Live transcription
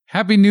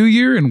Happy New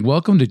Year and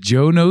welcome to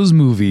Joe Knows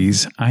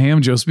Movies. I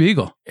am Joe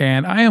Spiegel,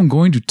 and I am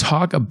going to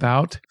talk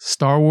about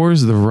Star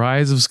Wars: The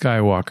Rise of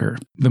Skywalker,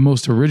 the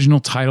most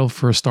original title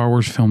for a Star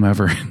Wars film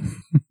ever.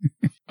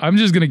 I'm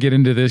just going to get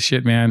into this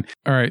shit, man.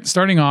 All right,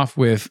 starting off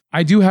with,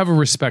 I do have a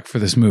respect for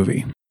this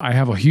movie. I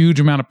have a huge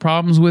amount of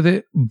problems with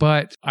it,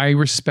 but I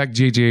respect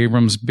J.J.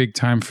 Abrams big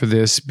time for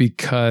this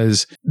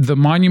because the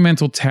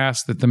monumental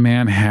task that the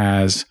man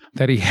has,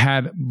 that he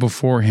had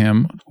before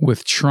him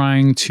with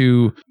trying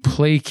to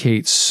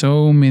placate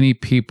so many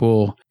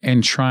people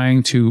and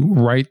trying to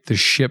right the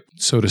ship,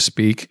 so to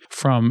speak,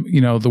 from,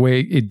 the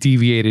way it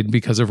deviated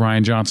because of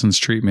Rian Johnson's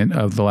treatment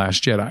of The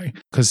Last Jedi.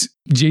 Because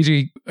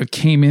JJ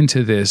came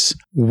into this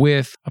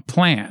with a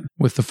plan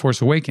with The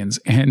Force Awakens.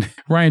 And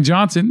Rian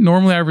Johnson,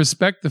 normally I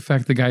respect the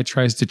fact the guy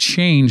tries to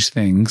change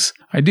things.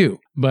 I do.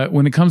 But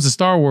when it comes to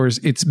Star Wars,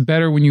 it's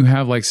better when you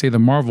have, like, say, the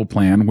Marvel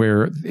plan,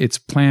 where it's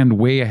planned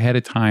way ahead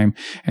of time.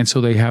 And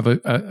so they have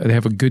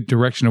a good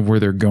direction of where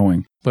they're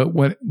going. But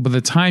by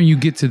the time you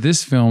get to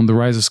this film, The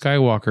Rise of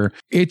Skywalker,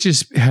 it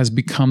just has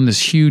become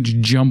this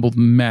huge jumbled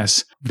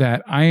mess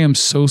that I am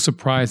so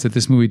surprised that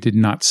this movie did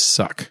not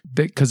suck.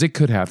 Because it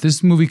could have.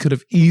 This movie could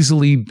have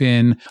easily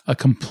been a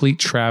complete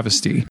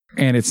travesty.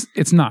 And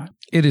it's not.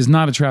 It is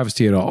not a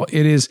travesty at all.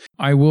 It is,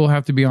 I will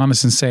have to be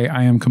honest and say,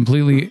 I am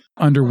completely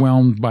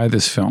underwhelmed by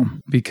this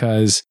film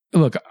because,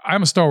 look,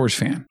 I'm a Star Wars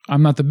fan.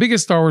 I'm not the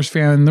biggest Star Wars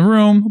fan in the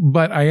room,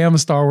 but I am a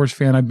Star Wars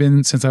fan. I've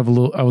been since I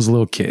was a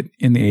little kid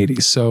in the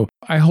 80s. So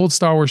I hold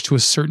Star Wars to a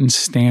certain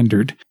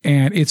standard.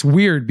 And it's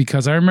weird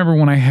because I remember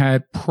when I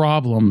had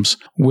problems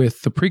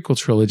with the prequel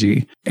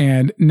trilogy.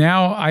 And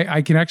now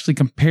I can actually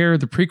compare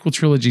the prequel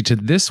trilogy to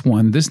this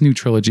new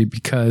trilogy,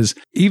 because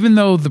even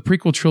though the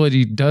prequel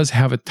trilogy does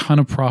have a ton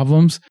of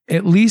problems,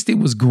 at least it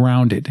was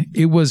grounded.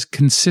 It was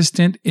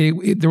consistent.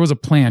 There was a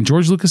plan.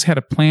 George Lucas had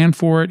a plan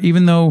for it.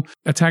 Even though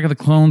Attack of the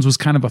Clones was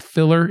kind of a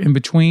filler in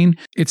between,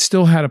 it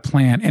still had a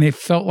plan, and it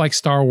felt like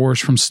Star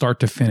Wars from start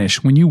to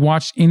finish. When you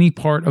watched any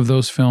part of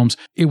those films,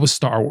 it was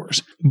Star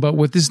Wars. But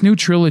with this new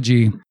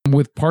trilogy,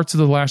 with parts of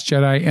The Last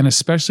Jedi, and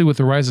especially with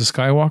The Rise of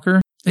Skywalker,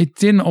 it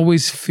didn't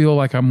always feel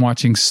like I'm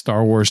watching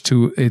Star Wars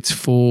to its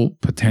full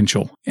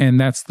potential. And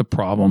that's the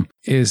problem,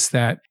 is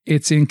that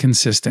it's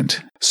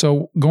inconsistent.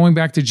 So going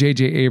back to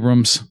J.J.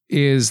 Abrams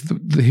here's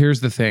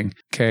the thing,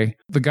 okay?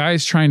 The guy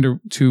is trying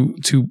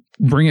to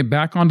bring it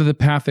back onto the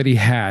path that he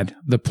had,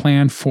 the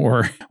plan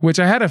for, which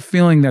I had a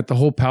feeling that the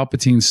whole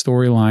Palpatine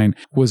storyline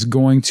was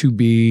going to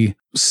be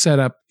set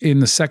up in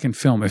the second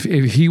film. If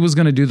he was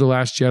going to do The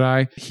Last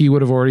Jedi, he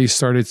would have already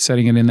started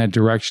setting it in that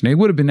direction. It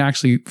would have been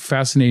actually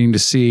fascinating to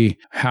see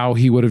how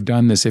he would have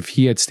done this if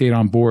he had stayed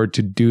on board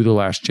to do The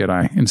Last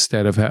Jedi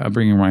instead of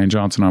bringing Rian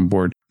Johnson on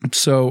board.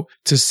 So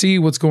to see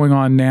what's going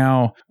on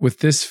now with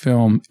this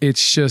film,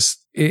 it's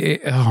just,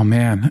 oh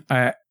man,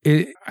 I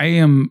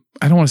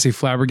don't want to say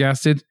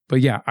flabbergasted,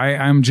 but yeah,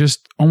 I'm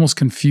just almost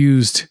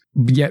confused,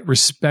 yet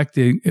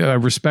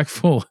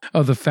respectful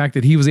of the fact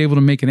that he was able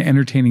to make an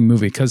entertaining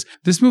movie, because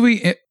this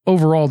movie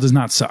overall does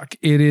not suck.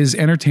 It is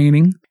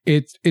entertaining.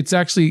 It's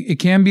actually, it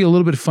can be a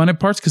little bit fun at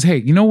parts because, hey,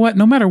 you know what?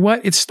 No matter what,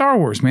 it's Star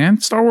Wars,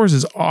 man. Star Wars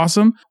is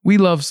awesome. We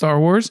love Star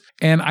Wars.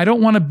 And I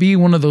don't want to be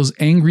one of those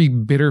angry,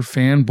 bitter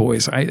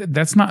fanboys.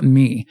 That's not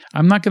me.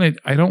 I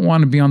don't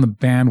want to be on the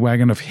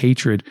bandwagon of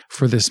hatred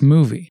for this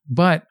movie.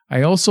 But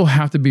I also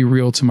have to be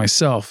real to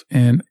myself.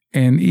 And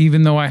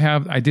even though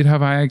I did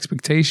have high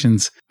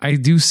expectations, I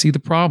do see the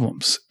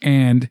problems.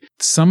 And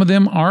some of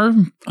them are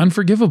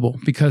unforgivable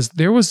because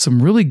there was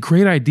some really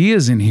great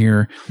ideas in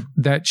here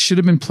that should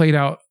have been played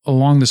out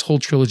along this whole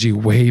trilogy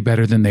way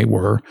better than they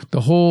were.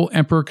 The whole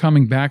Emperor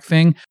coming back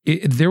thing,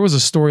 there was a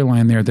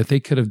storyline there that they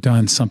could have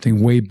done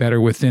something way better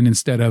within,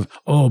 instead of,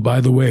 oh,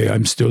 by the way,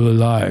 I'm still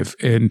alive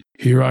and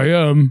here I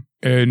am.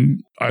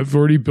 And I've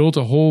already built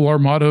a whole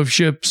armada of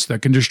ships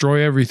that can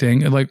destroy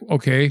everything. And like,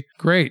 okay,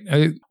 great.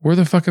 Where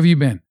the fuck have you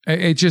been?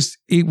 It just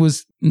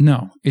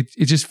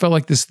felt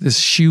like this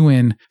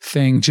shoe-in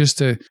thing just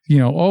to,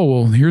 oh,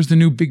 well, here's the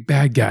new big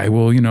bad guy.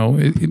 Well,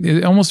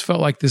 it almost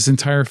felt like this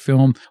entire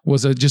film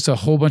was just a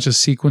whole bunch of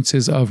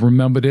sequences of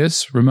remember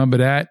this, remember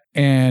that.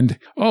 And,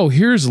 oh,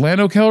 here's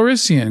Lando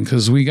Calrissian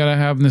because we got to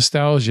have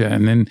nostalgia.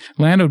 And then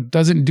Lando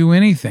doesn't do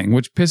anything,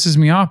 which pisses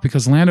me off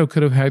because Lando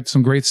could have had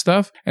some great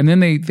stuff. And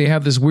then they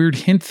have this weird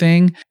hint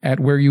thing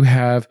at where you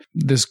have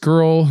this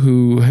girl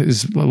who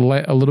is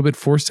a little bit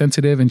force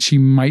sensitive and she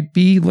might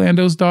be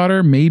Lando's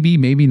daughter. Maybe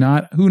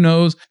not. Who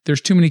knows?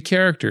 There's too many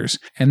characters.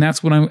 And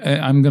that's what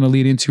I'm going to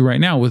lead into right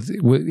now with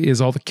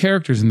is all the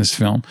characters in this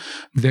film.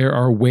 There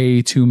are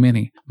way too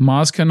many.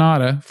 Maz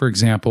Kanata, for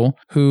example,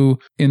 who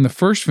in the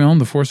first film,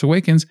 The Force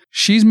Awakens,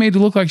 she's made to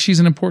look like she's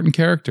an important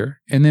character.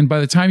 And then by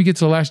the time you get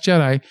to The Last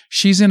Jedi,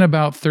 she's in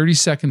about 30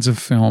 seconds of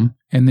film.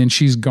 and then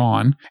she's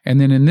gone. And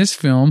then in this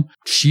film,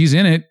 she's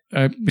in it.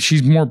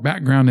 She's more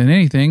background than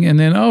anything. And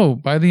then,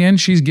 by the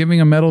end, she's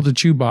giving a medal to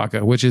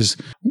Chewbacca, which is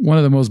one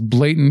of the most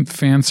blatant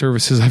fan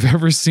services I've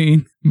ever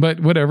seen.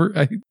 But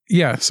whatever.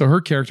 So her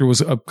character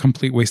was a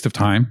complete waste of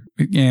time,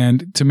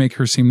 and to make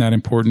her seem that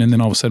important. And then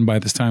all of a sudden, by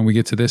this time we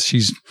get to this,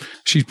 she's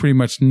pretty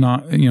much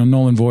not,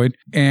 null and void.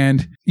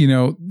 And,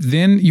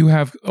 then you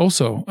have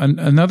also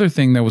another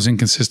thing that was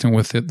inconsistent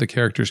with the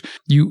characters.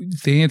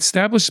 They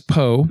established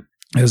Poe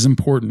as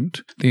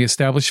important. They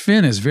established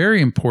Finn as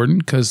very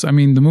important because, the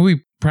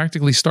movie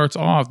practically starts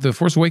off, The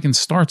Force Awakens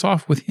starts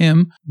off with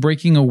him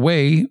breaking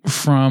away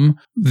from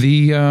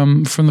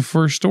the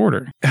First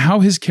Order. How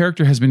his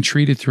character has been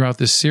treated throughout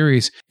this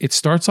series, it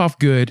starts off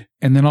good,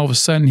 and then all of a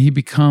sudden he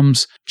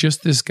becomes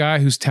just this guy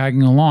who's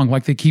tagging along,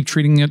 like they keep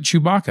treating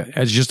Chewbacca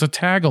as just a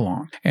tag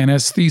along, and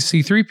as the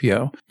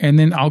C-3PO. And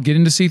then I'll get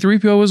into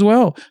C-3PO as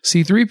well.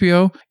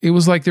 C-3PO, it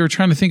was like they were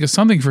trying to think of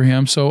something for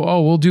him, so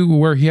we'll do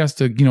where he has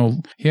to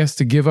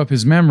give up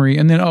his memory,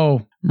 and then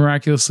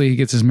miraculously he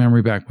gets his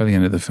memory back by the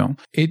end of the film.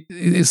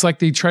 It's like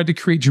they tried to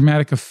create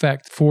dramatic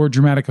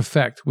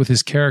effect with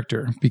his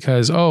character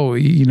because,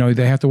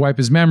 they have to wipe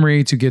his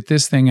memory to get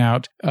this thing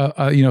out,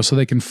 so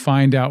they can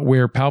find out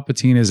where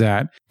Palpatine is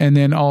at. And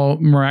then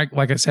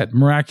like I said,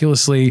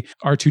 miraculously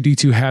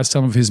R2-D2 has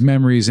some of his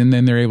memories, and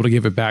then they're able to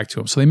give it back to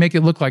him. So they make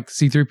it look like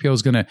C-3PO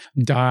is going to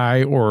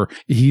die or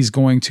he's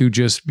going to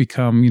just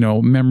become,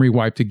 memory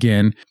wiped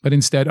again. But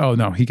instead,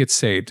 no, he gets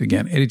saved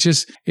again. And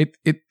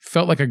it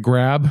felt like a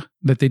grab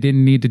that they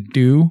didn't need to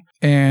do.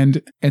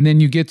 And then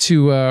you get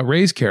to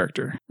Rey's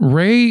character.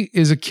 Rey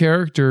is a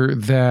character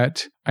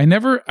that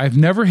I've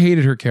never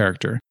hated her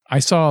character. I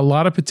saw a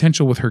lot of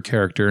potential with her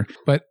character,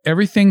 but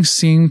everything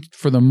seemed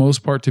for the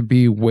most part to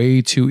be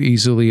way too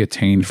easily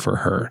attained for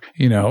her,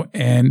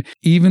 and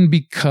even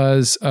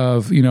because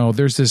of,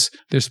 there's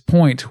this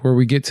point where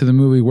we get to the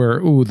movie where,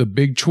 the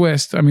big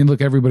twist.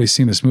 Look, everybody's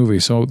seen this movie,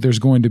 so there's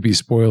going to be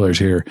spoilers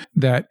here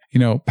that,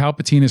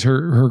 Palpatine is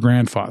her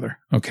grandfather.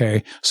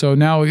 Okay. So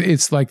now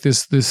it's like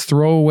this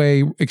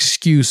throwaway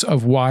excuse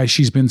of why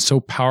she's been so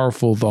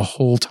powerful the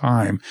whole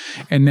time.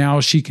 And now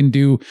she can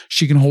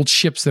hold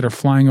ships that are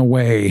flying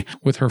away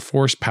with her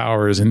force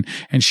powers, and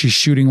she's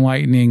shooting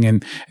lightning,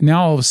 and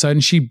now all of a sudden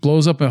she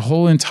blows up a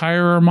whole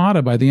entire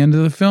armada by the end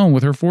of the film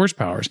with her force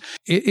powers.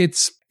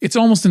 It's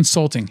almost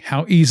insulting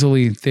how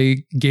easily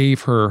they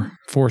gave her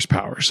force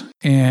powers.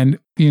 And,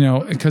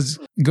 because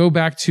you go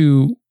back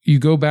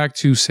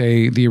to,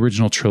 say, the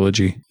original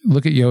trilogy.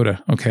 Look at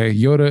Yoda, okay?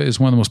 Yoda is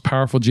one of the most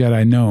powerful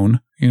Jedi known,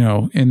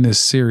 in this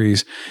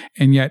series.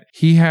 And yet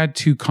he had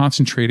to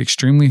concentrate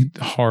extremely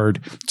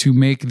hard to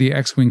make the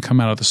X-Wing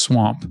come out of the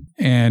swamp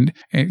and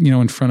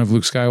in front of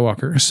Luke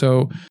Skywalker.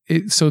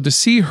 So to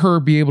see her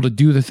be able to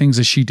do the things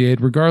that she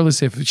did,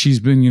 regardless if she's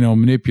been,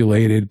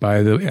 manipulated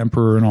by the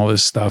Emperor and all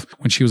this stuff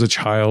when she was a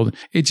child,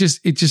 it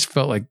just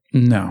felt like,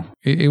 no,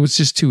 it was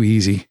just too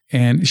easy.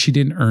 And she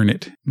didn't earn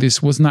it.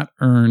 This was not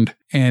earned.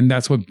 And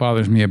that's what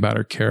bothers me about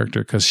her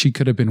character, because she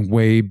could have been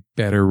way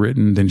better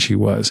written than she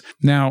was.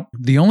 Now,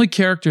 the only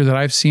character that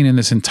I've seen in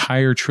this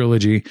entire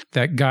trilogy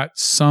that got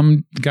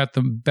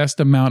the best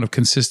amount of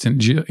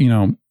consistent,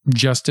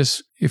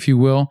 justice, if you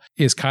will,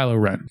 is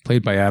Kylo Ren,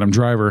 played by Adam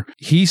Driver.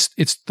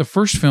 It's the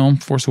first film,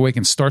 Force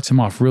Awakens, starts him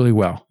off really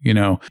well.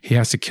 He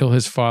has to kill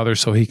his father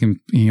so he can,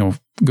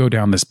 go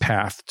down this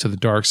path to the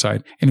dark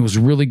side. And it was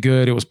really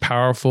good. It was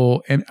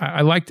powerful. And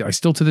I liked it. I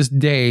still to this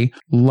day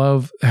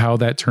love how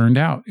that turned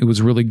out. It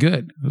was really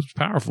good. It was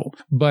powerful.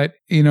 But,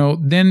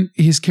 then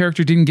his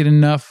character didn't get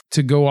enough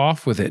to go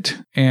off with it.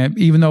 And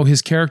even though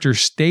his character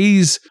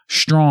stays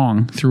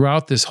strong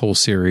throughout this whole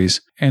series,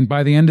 and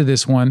by the end of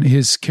this one,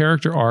 his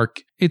character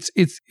arc,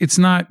 it's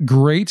not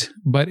great,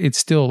 but it's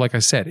still, like I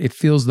said, it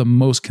feels the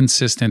most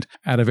consistent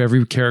out of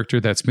every character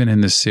that's been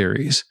in this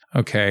series.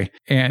 Okay.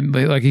 And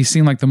like he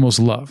seemed like the most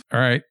loved. All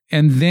right.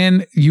 And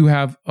then you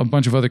have a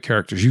bunch of other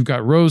characters. You've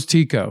got Rose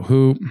Tico,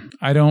 who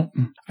I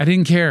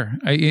didn't care.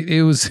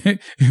 It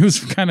was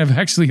kind of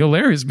actually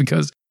hilarious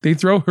because they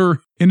throw her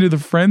into the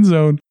friend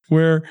zone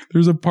where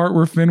there's a part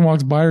where Finn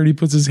walks by her and he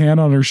puts his hand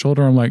on her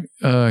shoulder. I'm like,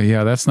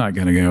 yeah, that's not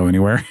going to go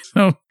anywhere.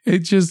 So it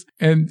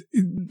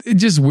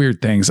just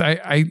weird things.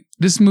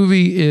 This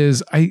movie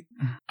is,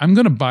 I'm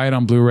going to buy it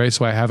on Blu-ray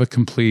so I have a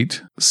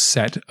complete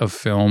set of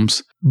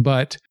films.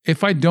 But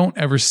if I don't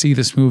ever see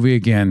this movie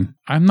again,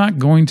 I'm not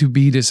going to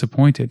be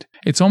disappointed.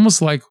 It's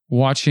almost like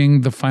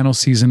watching the final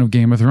season of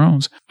Game of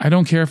Thrones. I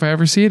don't care if I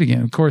ever see it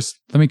again. Of course,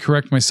 let me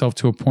correct myself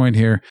to a point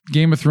here.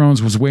 Game of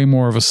Thrones was way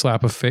more of a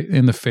slap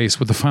in the face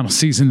with the final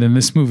season than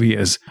this movie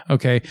is.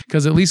 Okay?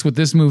 Because at least with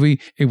this movie,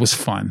 it was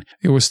fun.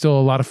 There was still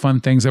a lot of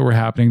fun things that were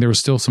happening. There was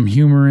still some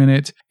humor in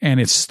it,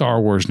 and it's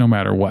Star Wars no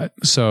matter what.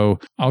 So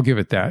I'll give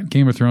it that.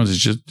 Game of Thrones has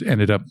just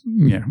ended up,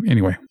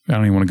 anyway, I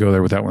don't even want to go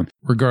there with that one,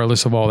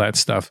 regardless of all that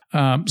stuff.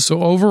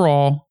 So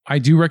overall, I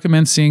do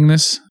recommend seeing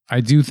this. I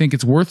do think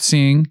it's worth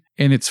seeing,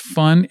 and it's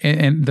fun.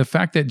 And the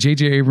fact that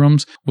J.J.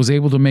 Abrams was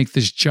able to make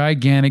this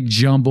gigantic,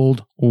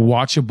 jumbled,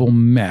 watchable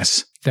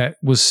mess that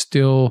was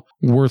still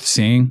worth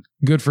seeing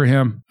good for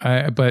him.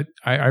 But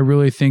I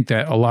really think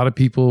that a lot of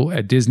people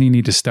at Disney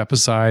need to step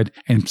aside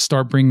and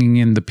start bringing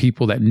in the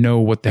people that know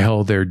what the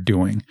hell they're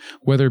doing,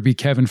 whether it be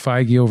Kevin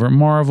Feige over at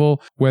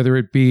Marvel, whether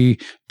it be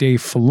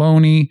Dave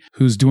Filoni,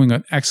 who's doing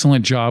an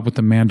excellent job with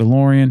The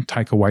Mandalorian,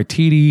 Taika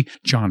Waititi,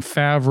 Jon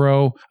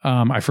Favreau.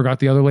 I forgot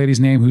the other lady's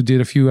name who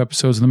did a few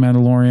episodes of The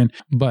Mandalorian,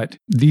 but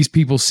these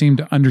people seem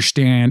to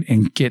understand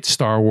and get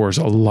Star Wars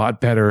a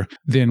lot better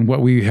than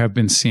what we have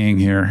been seeing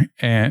here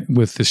and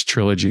with this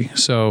trilogy.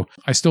 So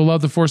I still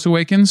love The Force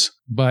Awakens,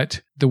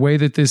 but the way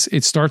that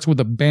it starts with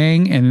a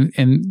bang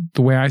and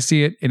the way I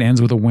see it, it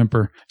ends with a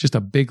whimper, just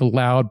a big,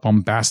 loud,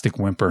 bombastic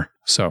whimper.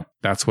 So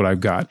that's what I've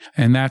got.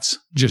 And that's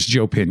just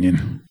Joe Pinion.